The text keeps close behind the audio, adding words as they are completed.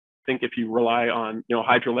think if you rely on,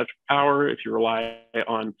 hydroelectric power, if you rely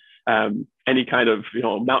on any kind of,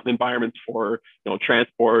 mountain environments for,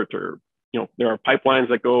 transport, or, there are pipelines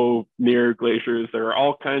that go near glaciers. There are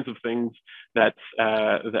all kinds of things that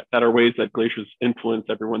are ways that glaciers influence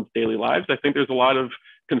everyone's daily lives. I think there's a lot of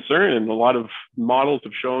concern, and a lot of models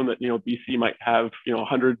have shown that, BC might have,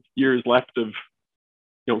 100 years left of,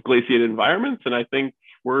 glaciated environments. And I think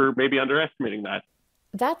we're maybe underestimating that.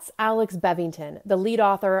 That's Alex Bevington, the lead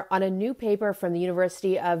author on a new paper from the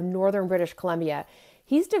University of Northern British Columbia.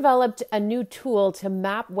 He's developed a new tool to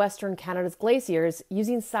map Western Canada's glaciers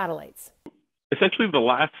using satellites. Essentially, the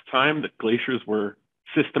last time that glaciers were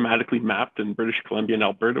systematically mapped in British Columbia and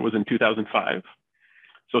Alberta was in 2005.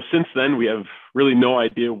 So since then, we have really no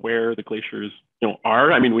idea where the glaciers,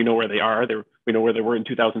 are. I mean, we know where they are. We know where they were in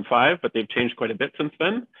 2005, but they've changed quite a bit since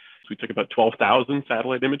then. So we took about 12,000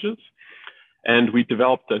 satellite images, and we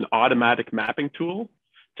developed an automatic mapping tool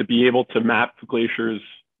to be able to map glaciers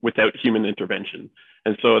without human intervention.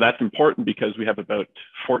 And so that's important because we have about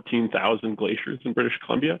 14,000 glaciers in British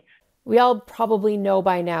Columbia. We all probably know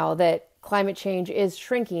by now that climate change is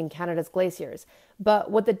shrinking Canada's glaciers.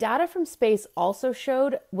 But what the data from space also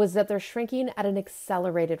showed was that they're shrinking at an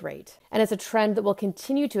accelerated rate. And it's a trend that will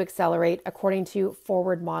continue to accelerate according to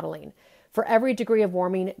forward modeling. For every degree of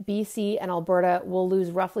warming, BC and Alberta will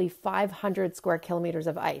lose roughly 500 square kilometers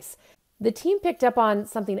of ice. The team picked up on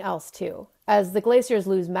something else too. As the glaciers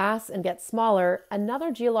lose mass and get smaller,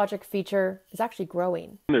 another geologic feature is actually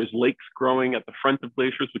growing. There's lakes growing at the front of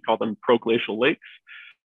glaciers. We call them proglacial lakes.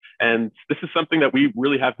 And this is something that we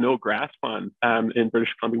really have no grasp on in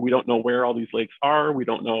British Columbia. We don't know where all these lakes are. We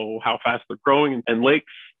don't know how fast they're growing. And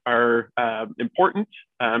lakes are important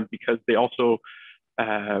because they also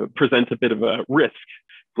present a bit of a risk.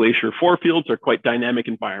 Glacier forefields are quite dynamic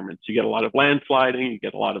environments. You get a lot of landsliding, you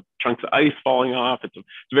get a lot of chunks of ice falling off. It's a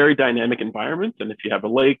very dynamic environment. And if you have a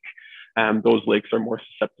lake, those lakes are more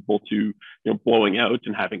susceptible to blowing out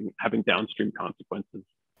and having downstream consequences.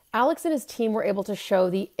 Alex and his team were able to show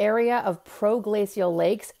the area of proglacial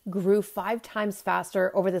lakes grew 5 times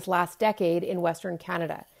faster over this last decade in Western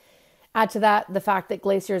Canada. Add to that the fact that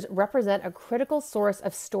glaciers represent a critical source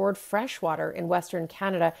of stored fresh water in Western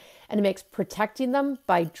Canada, and it makes protecting them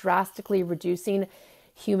by drastically reducing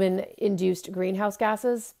human-induced greenhouse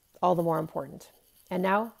gases all the more important. And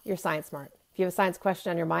now you're Science Smart. If you have a science question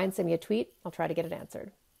on your mind, send me a tweet. I'll try to get it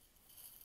answered.